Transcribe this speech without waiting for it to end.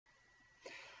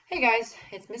Hey guys,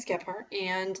 it's Miss Gephardt,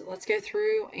 and let's go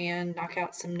through and knock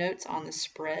out some notes on the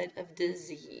spread of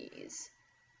disease.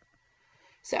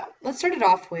 So let's start it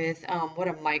off with what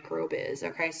a microbe is.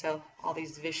 Okay, so all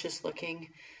these vicious looking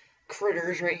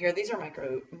critters right here, these are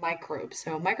microbes.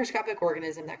 So microscopic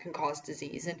organism that can cause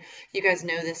disease. And you guys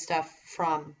know this stuff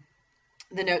from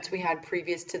the notes we had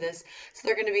previous to this. So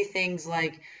they're going to be things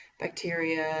like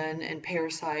bacteria and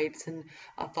parasites and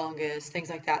fungus, things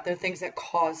like that. They're things that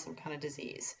cause some kind of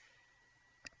disease.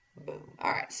 Boom.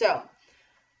 All right, so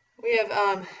we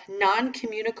have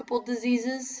non-communicable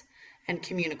diseases and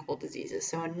communicable diseases.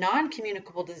 So a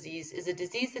non-communicable disease is a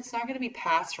disease that's not going to be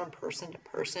passed from person to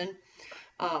person.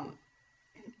 Um,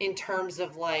 in terms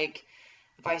of like,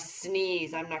 if I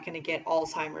sneeze, I'm not going to get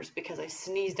Alzheimer's because I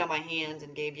sneezed on my hands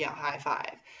and gave you a high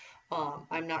five.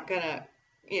 I'm not going to,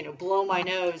 blow my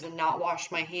nose and not wash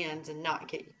my hands and not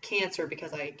get cancer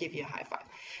because I give you a high five.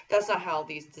 That's not how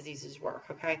these diseases work,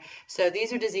 okay? So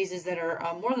these are diseases that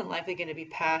are more than likely going to be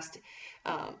passed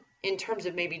in terms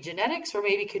of maybe genetics, or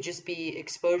maybe could just be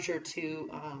exposure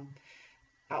to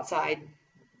outside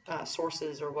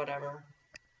sources or whatever.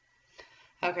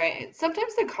 Okay,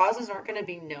 sometimes the causes aren't going to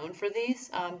be known for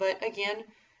these, but again,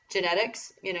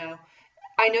 genetics,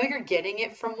 I know you're getting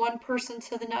it from one person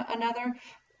to another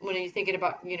when you're thinking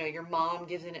about, your mom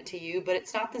giving it to you, but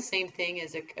it's not the same thing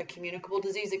as a communicable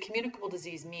disease. A communicable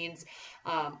disease means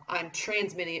I'm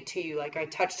transmitting it to you, like I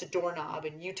touched a doorknob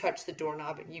and you touched the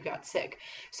doorknob and you got sick.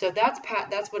 So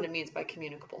that's what it means by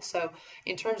communicable. So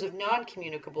in terms of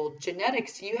non-communicable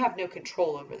genetics, you have no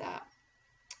control over that.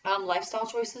 Lifestyle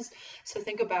choices. So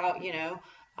think about,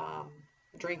 um,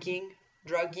 drinking,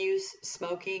 drug use,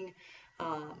 smoking,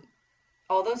 um,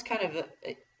 all those kind of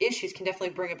issues can definitely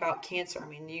bring about cancer. I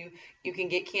mean, you can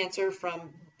get cancer from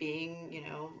being,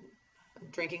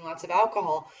 drinking lots of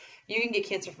alcohol. You can get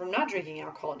cancer from not drinking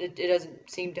alcohol. It doesn't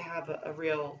seem to have a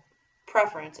real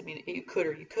preference. I mean, you could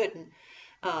or you couldn't.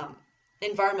 Um,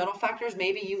 Environmental factors.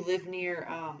 Maybe you live near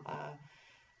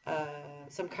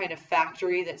some kind of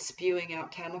factory that's spewing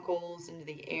out chemicals into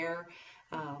the air,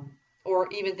 or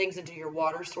even things into your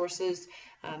water sources.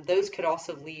 Those could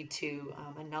also lead to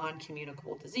a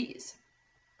non-communicable disease.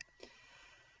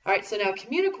 All right, so now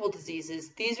communicable diseases,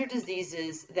 these are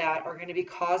diseases that are going to be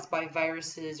caused by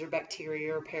viruses or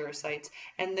bacteria or parasites,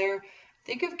 and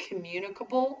think of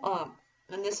communicable,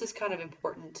 and this is kind of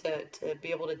important to be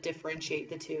able to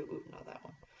differentiate the two. Ooh, not that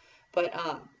one.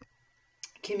 But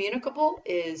communicable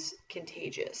is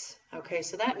contagious. Okay,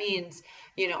 so that means,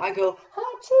 I go,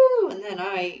 achoo, and then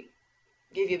I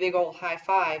give you a big old high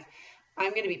five.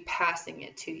 I'm going to be passing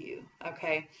it to you.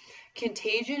 Okay,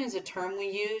 contagion is a term we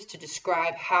use to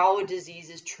describe how a disease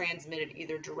is transmitted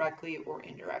either directly or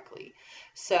indirectly.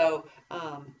 So,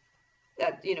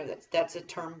 that's a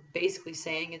term basically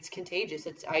saying it's contagious.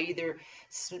 It's I either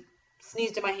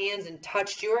sneezed in my hands and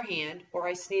touched your hand, or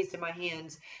I sneezed in my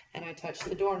hands and I touched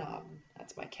the doorknob.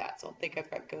 That's my cat, so I don't think I've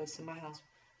got ghosts in my house.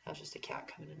 That was just a cat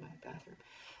coming in my bathroom.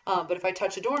 But if I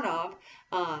touch a doorknob,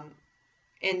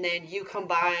 and then you come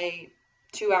by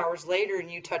 2 hours later and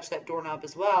you touch that doorknob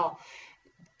as well,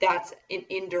 that's an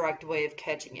indirect way of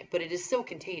catching it, but it is still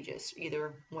contagious,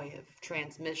 either way of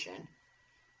transmission.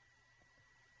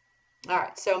 All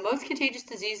right, so most contagious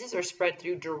diseases are spread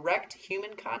through direct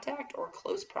human contact or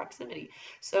close proximity.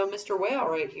 So Mr. Whale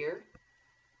right here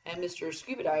and Mr.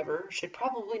 Scuba Diver should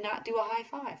probably not do a high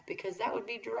five because that would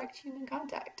be direct human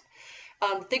contact.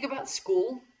 Think about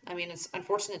school. I mean, it's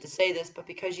unfortunate to say this, but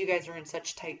because you guys are in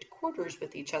such tight quarters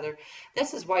with each other,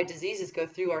 this is why diseases go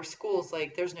through our schools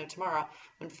like there's no tomorrow.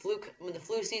 When the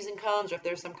flu season comes, or if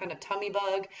there's some kind of tummy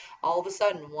bug, all of a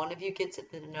sudden one of you gets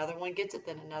it, then another one gets it,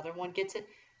 then another one gets it.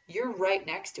 You're right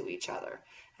next to each other,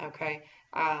 okay?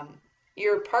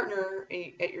 Your partner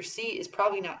at your seat is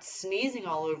probably not sneezing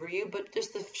all over you, but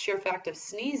just the sheer fact of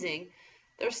sneezing,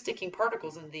 they're sticking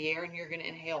particles into the air and you're going to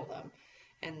inhale them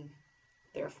and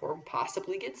therefore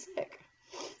possibly get sick.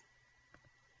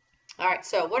 All right,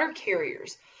 so what are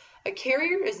carriers? A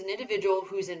carrier is an individual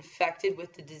who's infected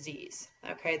with the disease.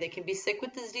 Okay, they can be sick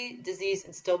with the disease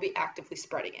and still be actively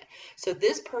spreading it. So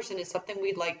this person is something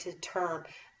we'd like to term,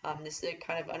 this is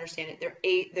kind of understand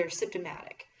it, they're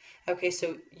symptomatic. Okay,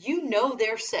 so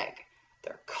they're sick.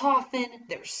 They're coughing,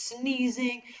 they're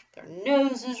sneezing, their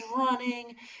nose is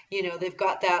running, they've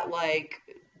got that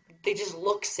they just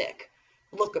look sick.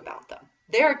 Look about them.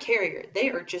 They're a carrier. They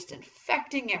are just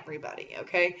infecting everybody,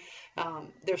 okay?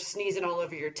 They're sneezing all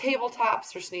over your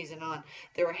tabletops. They're sneezing on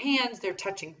their hands. They're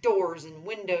touching doors and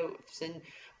windows and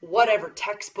whatever,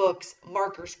 textbooks,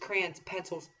 markers, crayons,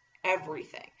 pencils,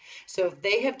 everything. So if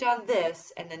they have done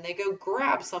this and then they go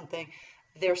grab something,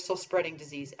 they're still spreading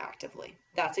disease actively.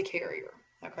 That's a carrier.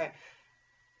 Okay.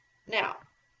 Now,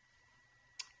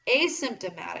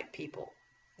 asymptomatic people.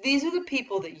 These are the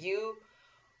people that you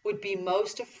would be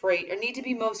most afraid or need to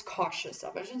be most cautious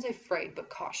of. I shouldn't say afraid, but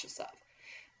cautious of.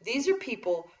 These are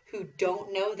people who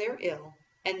don't know they're ill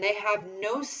and they have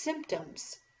no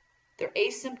symptoms. They're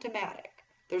asymptomatic.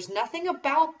 There's nothing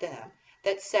about them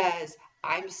that says,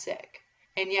 I'm sick,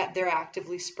 and yet they're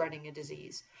actively spreading a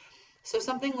disease. So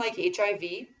something like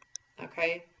HIV,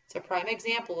 okay, it's a prime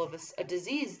example of a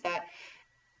disease that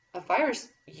a virus,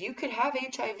 you could have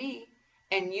HIV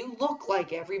and you look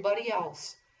like everybody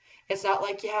else. It's not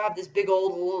like you have this big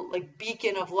old like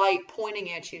beacon of light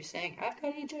pointing at you saying, I've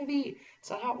got HIV. It's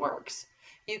not how it works.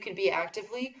 You could be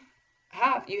actively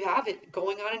have it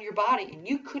going on in your body and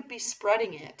you could be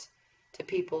spreading it to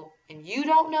people and you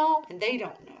don't know and they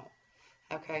don't know.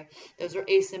 Okay, those are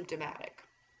asymptomatic.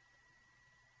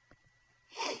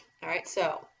 All right,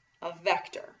 so a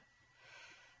vector.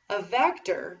 A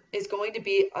vector is going to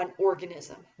be an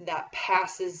organism that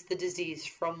passes the disease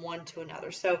from one to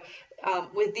another. So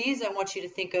with these, I want you to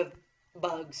think of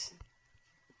bugs,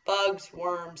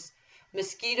 worms.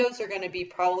 Mosquitoes are going to be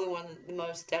probably one of the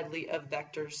most deadly of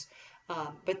vectors.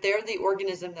 But they're the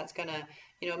organism that's going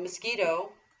to,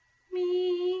 mosquito,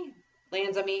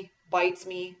 lands on me, bites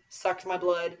me, sucks my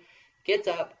blood, gets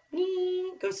up,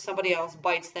 goes to somebody else,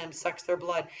 bites them, sucks their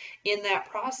blood. In that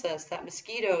process, that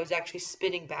mosquito is actually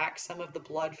spitting back some of the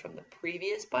blood from the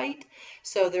previous bite.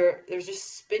 So they're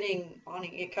just spitting on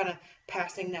it, kind of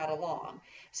passing that along.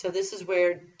 So this is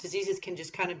where diseases can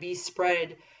just kind of be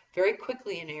spread very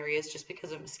quickly in areas just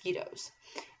because of mosquitoes.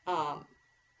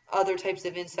 Other types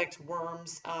of insects,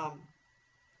 worms,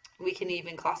 we can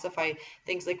even classify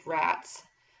things like rats.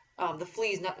 The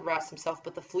fleas, not the rats themselves,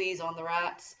 but the fleas on the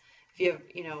rats. If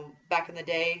you have, back in the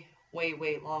day,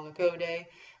 way long ago day,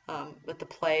 with the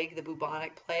plague, the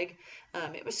bubonic plague,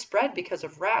 it was spread because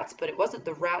of rats, but it wasn't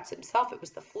the rats themselves, it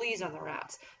was the fleas on the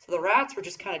rats. So the rats were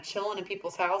just kind of chilling in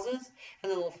people's houses,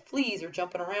 and the little fleas are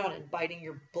jumping around and biting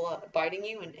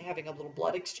you and having a little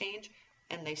blood exchange,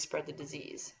 and they spread the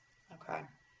disease. Okay.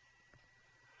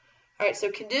 All right,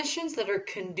 so conditions that are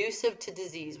conducive to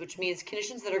disease, which means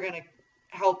conditions that are going to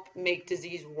help make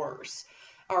disease worse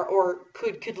or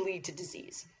could lead to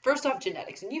disease. First off,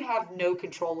 genetics, and you have no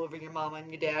control over your mama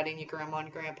and your daddy and your grandma and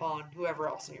grandpa and whoever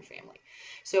else in your family.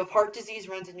 So if heart disease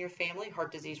runs in your family,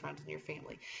 heart disease runs in your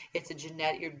family. It's a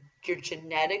you're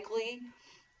genetically,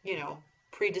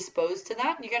 predisposed to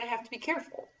that, and you're going to have to be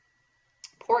careful.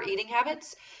 Poor eating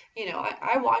habits,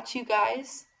 I watch you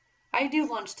guys. I do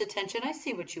lunch detention. I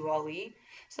see what you all eat.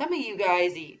 Some of you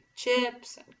guys eat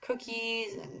chips and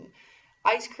cookies and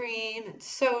ice cream and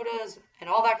sodas and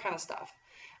all that kind of stuff.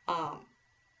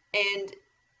 And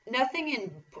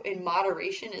nothing in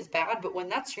moderation is bad, but when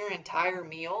that's your entire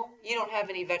meal, you don't have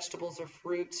any vegetables or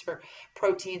fruits or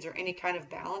proteins or any kind of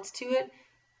balance to it,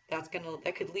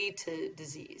 that could lead to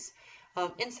disease.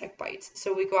 Insect bites.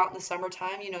 So we go out in the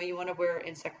summertime, you want to wear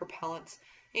insect repellents.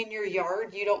 In your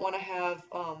yard, you don't want to have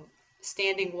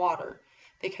standing water,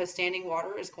 because standing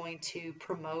water is going to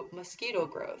promote mosquito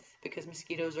growth because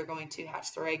mosquitoes are going to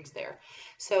hatch their eggs there.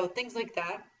 So things like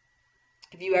that.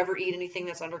 If you ever eat anything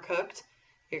that's undercooked,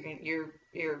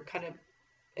 you're kind of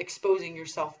exposing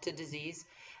yourself to disease.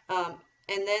 And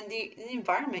then the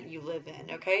environment you live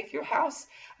in, okay? If your house,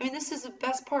 this is the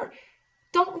best part.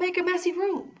 Don't make a messy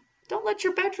room. Don't let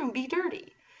your bedroom be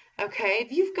dirty, okay?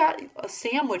 If you've got a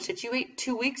sandwich that you ate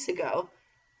 2 weeks ago,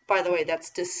 by the way,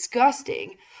 that's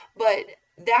disgusting, but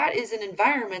that is an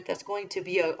environment that's going to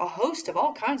be a host of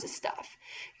all kinds of stuff.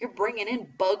 You're bringing in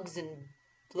bugs and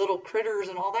little critters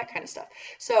and all that kind of stuff.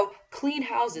 So clean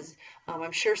houses.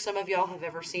 I'm sure some of y'all have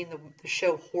ever seen the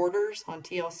show Hoarders on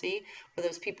TLC, where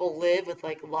those people live with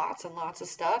like lots and lots of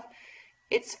stuff.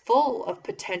 It's full of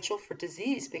potential for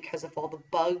disease because of all the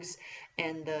bugs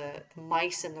and the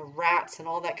mice and the rats and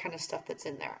all that kind of stuff that's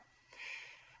in there.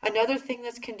 Another thing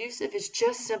that's conducive is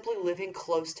just simply living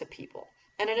close to people.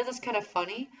 And I know that's kind of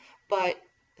funny, but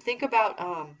think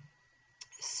about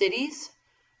cities.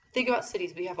 Think about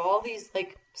cities. We have all these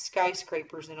like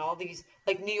skyscrapers and all these,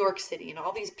 like New York City, and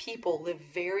all these people live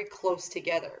very close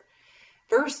together.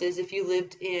 Versus if you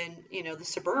lived in, the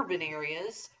suburban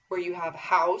areas where you have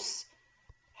house,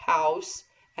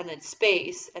 and then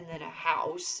space, and then a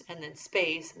house, and then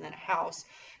space, and then a house.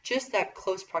 Just that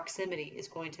close proximity is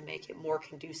going to make it more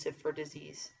conducive for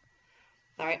disease.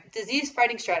 All right, disease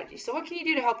fighting strategy. So what can you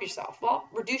do to help yourself? Well,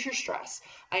 reduce your stress.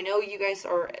 I know you guys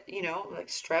are, like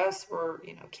stress or,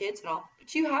 kids and all,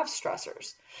 but you have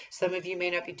stressors. Some of you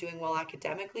may not be doing well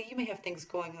academically. You may have things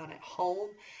going on at home.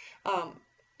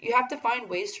 you have to find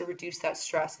ways to reduce that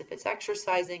stress. If it's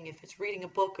exercising, if it's reading a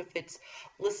book, if it's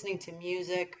listening to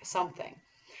music, something.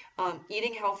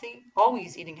 Eating healthy,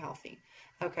 always eating healthy.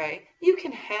 Okay, you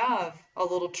can have a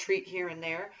little treat here and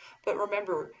there, but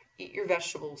remember, eat your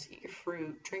vegetables, eat your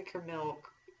fruit, drink your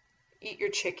milk, eat your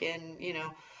chicken,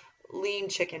 lean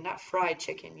chicken, not fried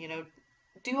chicken,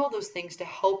 do all those things to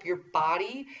help your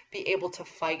body be able to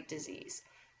fight disease.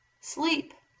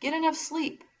 Sleep, get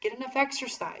enough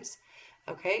exercise.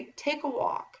 Okay, take a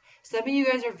walk. Some of you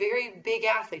guys are very big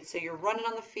athletes, so you're running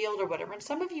on the field or whatever, and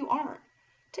some of you aren't.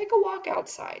 Take a walk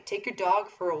outside. Take your dog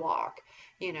for a walk.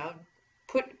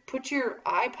 Put your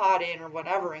iPod in or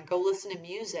whatever and go listen to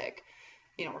music,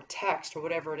 or text or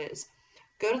whatever it is.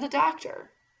 Go to the doctor.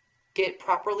 Get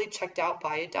properly checked out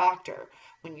by a doctor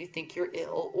when you think you're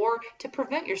ill, or to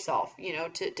prevent yourself,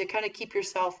 to kind of keep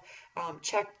yourself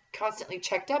constantly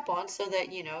checked up on, so that,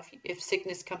 if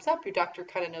sickness comes up, your doctor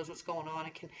kind of knows what's going on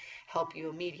and can help you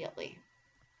immediately.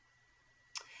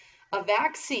 A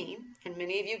vaccine, and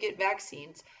many of you get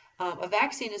vaccines, a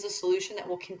vaccine is a solution that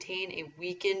will contain a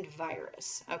weakened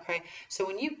virus, okay? So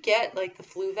when you get like the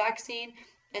flu vaccine,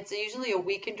 it's usually a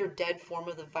weakened or dead form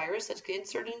of the virus that's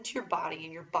inserted into your body,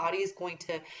 and your body is going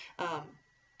to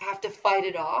have to fight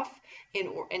it off.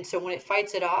 And so when it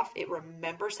fights it off, it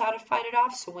remembers how to fight it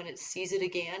off. So when it sees it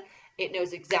again, it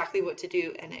knows exactly what to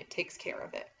do, and it takes care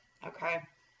of it, okay?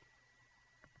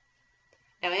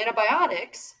 Now,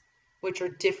 antibiotics, which are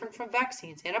different from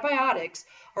vaccines, antibiotics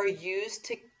are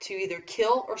used to either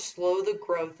kill or slow the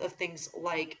growth of things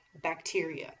like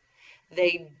bacteria.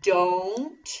 They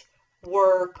don't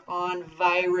work on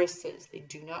viruses. They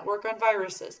do not work on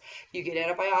viruses. You get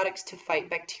antibiotics to fight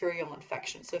bacterial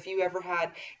infections. So if you ever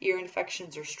had ear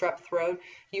infections or strep throat,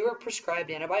 you are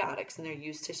prescribed antibiotics, and they're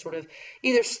used to sort of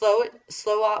either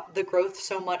slow up the growth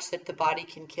so much that the body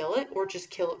can kill it, or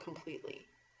just kill it completely.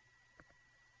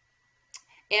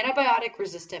 Antibiotic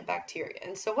resistant bacteria.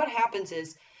 And so what happens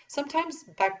is sometimes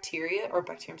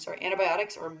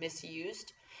antibiotics are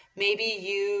misused. Maybe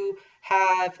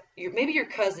your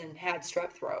cousin had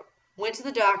strep throat, went to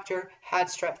the doctor, had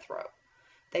strep throat.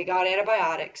 They got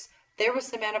antibiotics. There was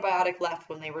some antibiotic left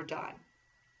when they were done.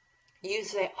 You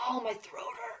say, oh, my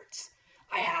throat hurts.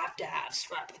 I have to have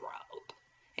strep throat.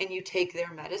 And you take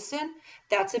their medicine.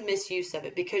 That's a misuse of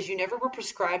it, because you never were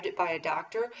prescribed it by a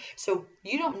doctor. So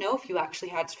you don't know if you actually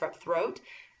had strep throat,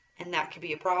 and that could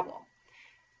be a problem.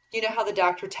 You know how the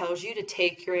doctor tells you to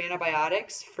take your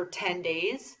antibiotics for 10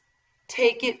 days?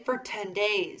 Take it for 10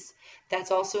 days.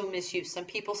 That's also a misuse. Some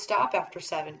people stop after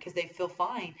 7 because they feel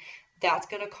fine. That's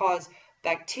going to cause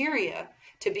bacteria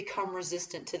to become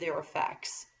resistant to their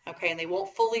effects. Okay, and they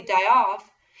won't fully die off.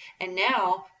 And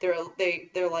now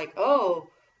they're like, oh,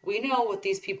 we know what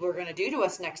these people are going to do to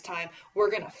us next time.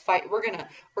 We're going to fight. We're going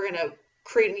to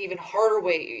create an even harder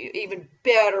way, even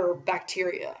better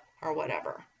bacteria or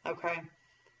whatever. Okay.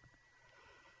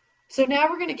 So now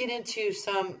we're going to get into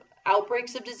some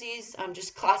outbreaks of disease. I'm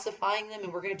just classifying them,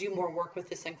 and we're going to do more work with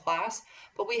this in class.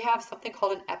 But we have something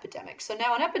called an epidemic. So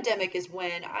now an epidemic is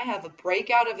when I have a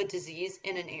breakout of a disease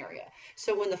in an area.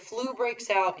 So when the flu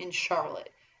breaks out in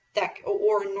Charlotte,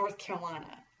 or in North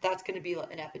Carolina, that's going to be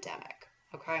an epidemic.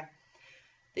 Okay.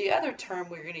 The other term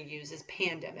we're going to use is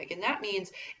pandemic, and that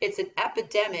means it's an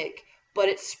epidemic, but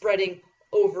it's spreading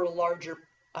over a larger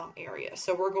area.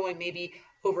 So we're going maybe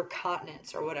over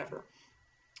continents or whatever.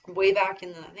 Way back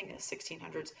in the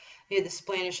 1600s, you had the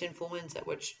Spanish influenza,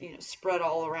 which spread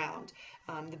all around.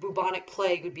 The bubonic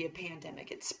plague would be a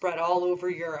pandemic. It spread all over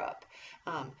Europe.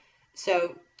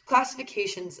 So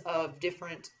classifications of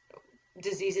different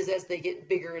diseases as they get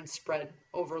bigger and spread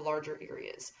over larger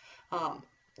areas.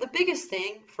 The biggest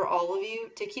thing for all of you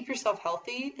to keep yourself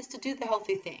healthy is to do the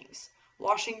healthy things.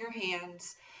 Washing your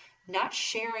hands, not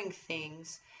sharing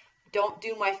things. Don't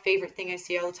do my favorite thing I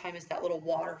see all the time is that little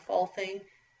waterfall thing.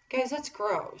 Guys, that's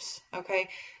gross, okay?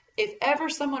 If ever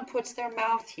someone puts their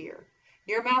mouth here,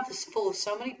 your mouth is full of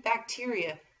so many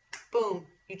bacteria, boom,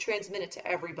 you transmit it to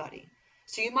everybody.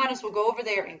 So you might as well go over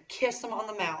there and kiss them on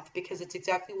the mouth, because it's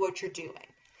exactly what you're doing.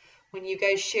 When you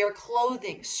guys share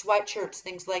clothing, sweatshirts,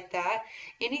 things like that,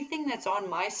 anything that's on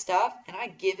my stuff and I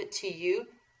give it to you,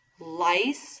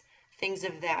 lice, things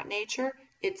of that nature,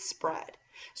 it's spread.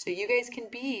 So you guys can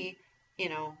be,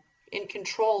 in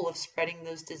control of spreading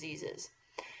those diseases.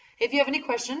 If you have any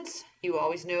questions, you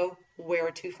always know where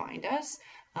to find us.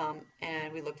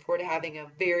 And we look forward to having a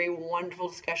very wonderful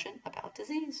discussion about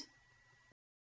disease.